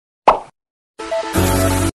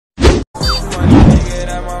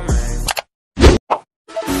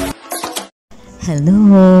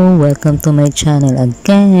Hello! Welcome to my channel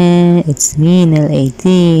again. It's me,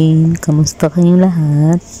 Nel18. Kamusta kayong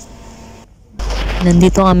lahat?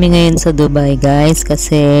 Nandito kami ngayon sa Dubai guys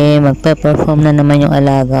kasi magpe-perform na naman yung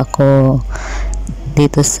alaga ko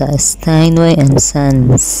dito sa Steinway and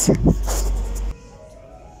Sons.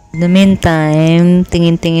 In the meantime,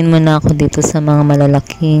 tingin-tingin muna ako dito sa mga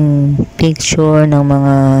malalaking picture ng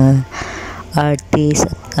mga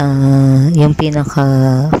artist at yung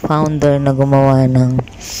pinaka founder na gumagawa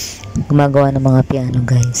ng mga piano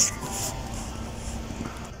guys.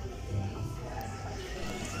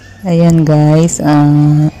 Ayan guys,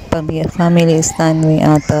 family Steinway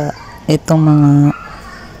ata itong mga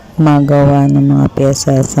gumagawa ng mga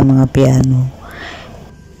pyesa sa mga piano.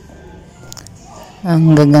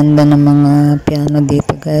 Ang gaganda ng mga piano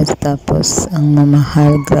dito guys, tapos ang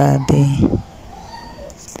mamahal, grabe.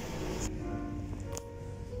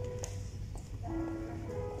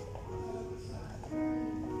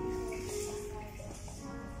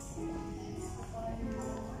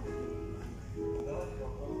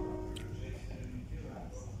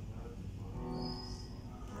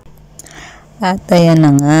 At ayan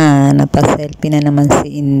na nga, napaselfie na naman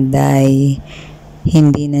si Inday,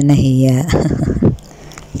 hindi na nahiya.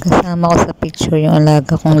 Kasama ko sa picture yung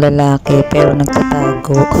alaga kong lalaki pero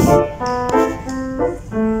nagtatago.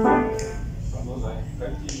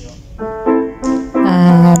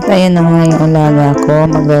 At ayan na nga yung alaga ko,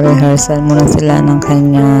 magre-rehearsal muna sila ng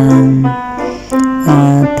kanyang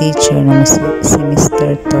teacher na si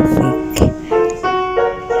Mr. Tofik.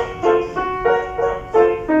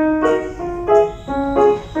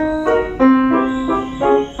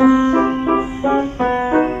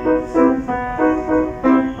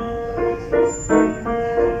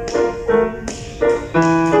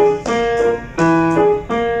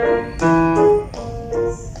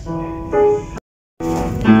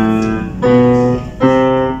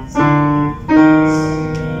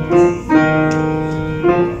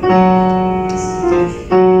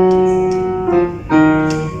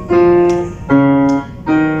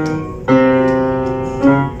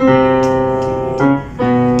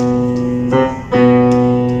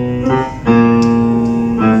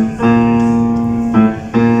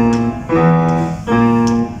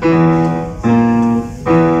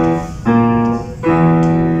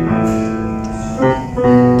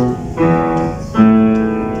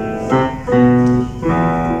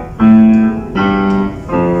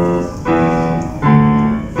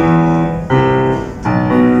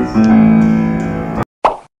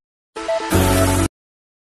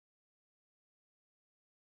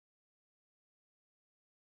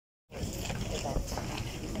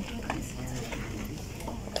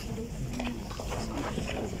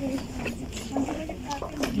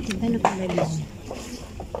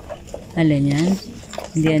 Alin yan?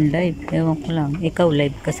 Hindi yan live. Ewan ko lang. Ikaw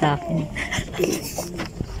live ka sa akin.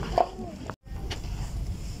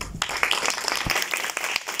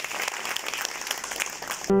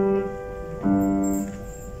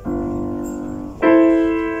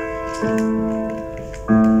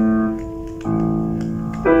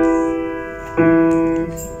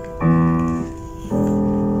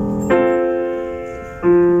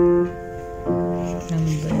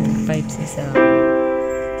 Number 5 si Sa.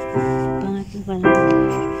 Pangatlo pa lang.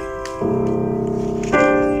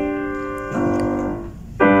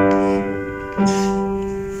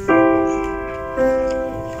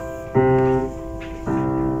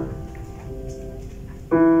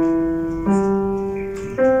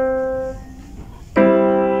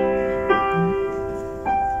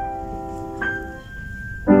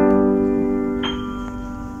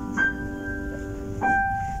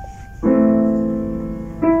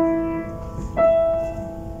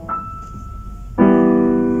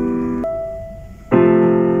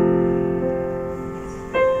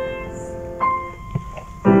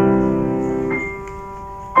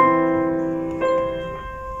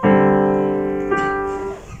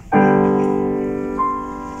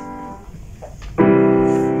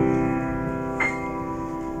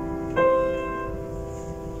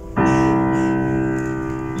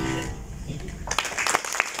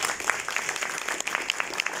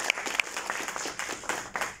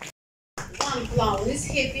 One clown is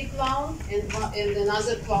happy clown and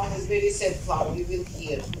another clown is very sad clown. You will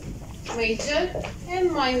hear major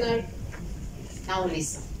and minor. Now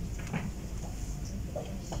listen.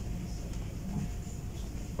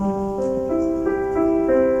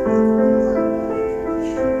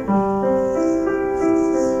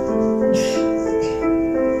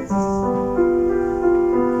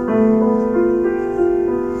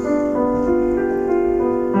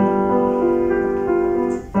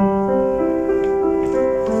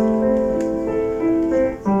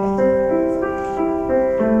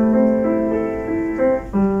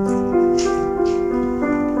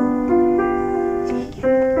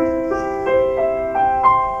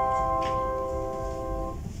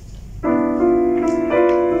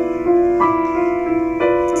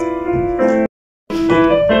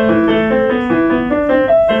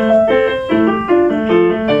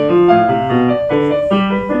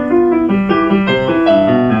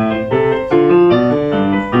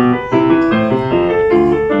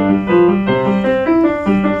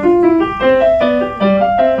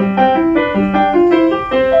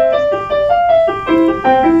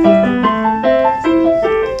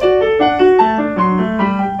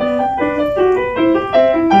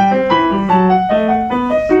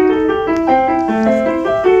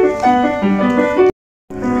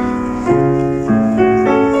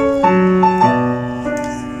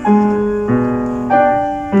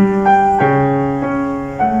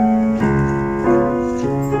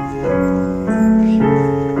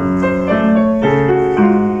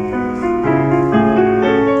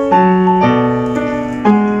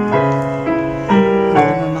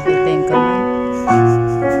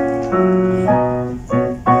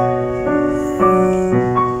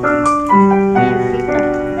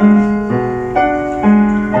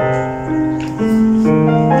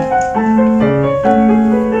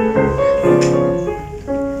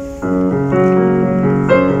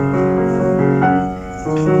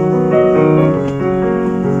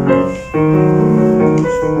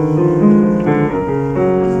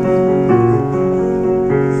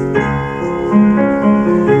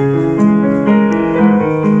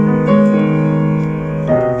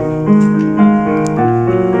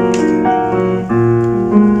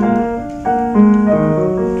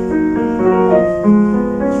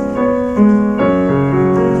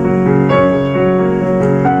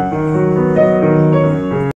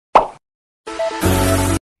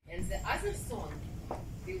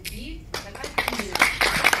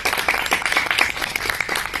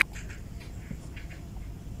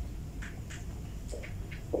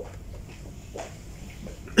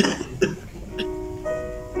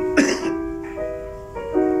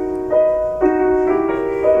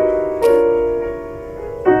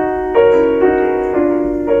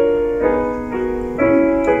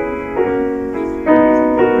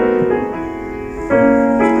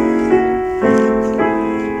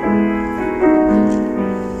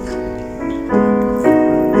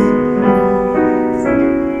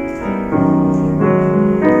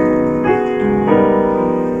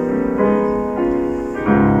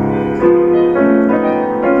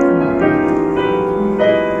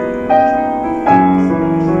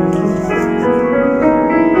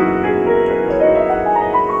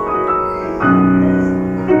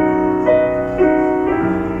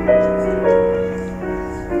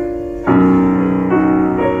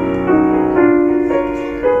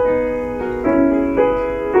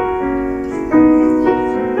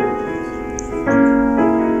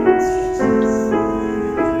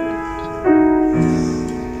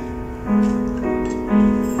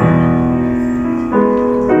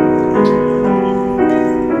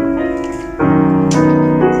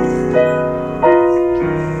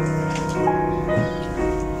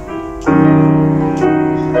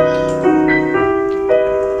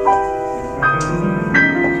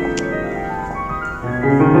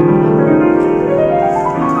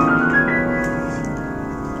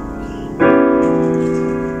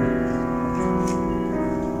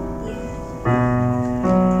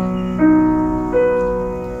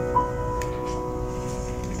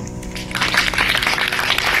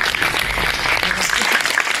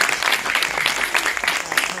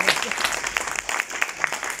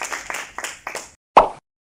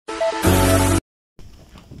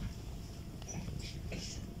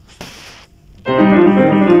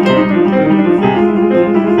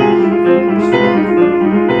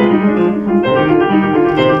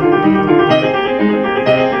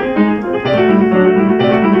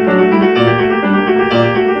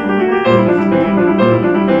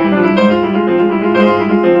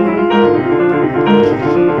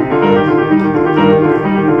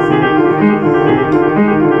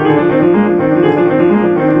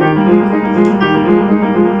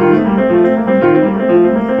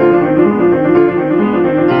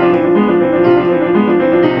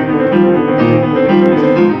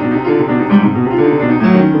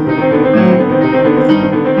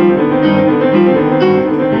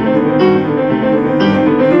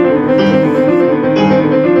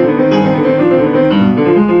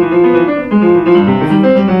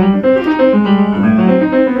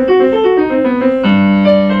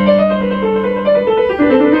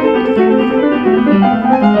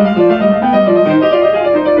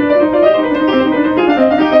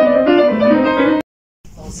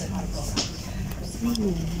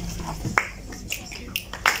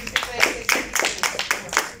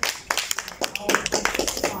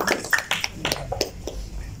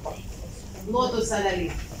 Modo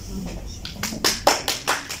salary.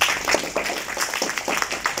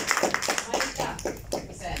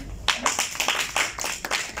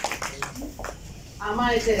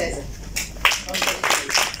 Maria Teresa.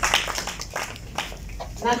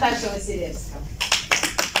 Natasha Vasilevska.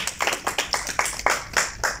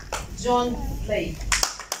 John Lake.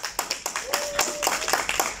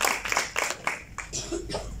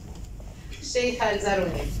 Sheikh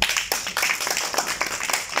Al-Zaruni.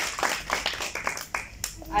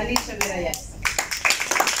 Alicia Virayas.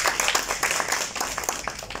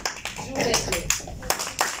 Juliet Lake.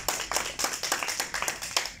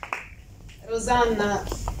 Rosanna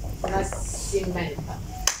Nascimenta.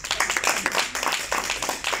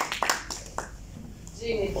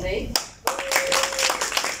 Jimmy Blake.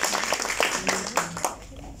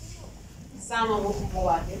 Sama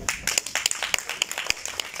Mukuwati.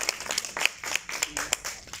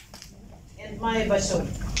 And Maya Bashor.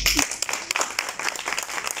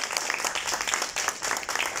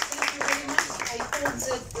 Thank you very much. I hope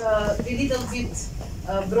that we little bit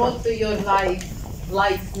brought to your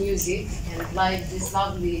life music and this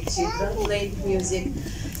lovely children playing music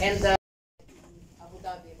and Abu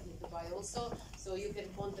Dhabi and Dubai also. So you can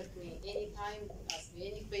contact me anytime, ask me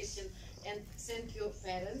any question, and thank your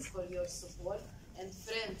parents for your support and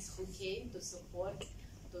friends who came to support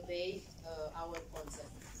today our concert.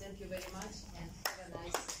 Thank you very much and have a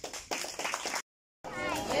nice day.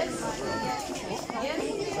 Yes?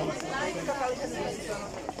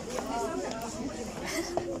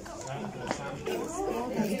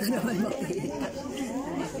 Ito naman makita.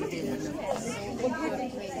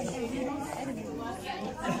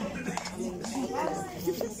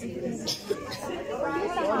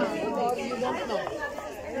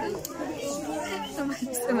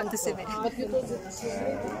 Naman to si Ben.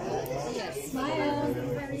 Smile.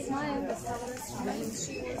 Smile.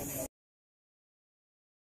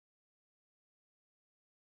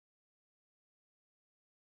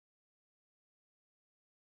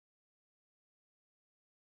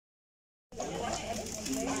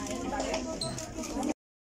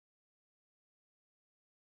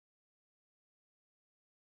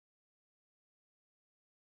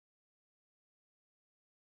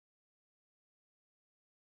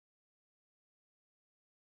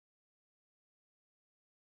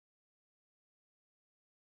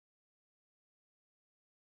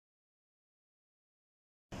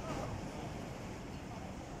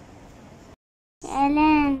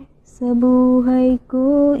 Ellen. Sa buhay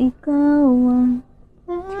ko, ikaw ang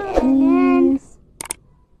nais.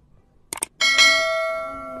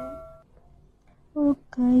 O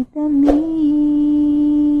kay tamis.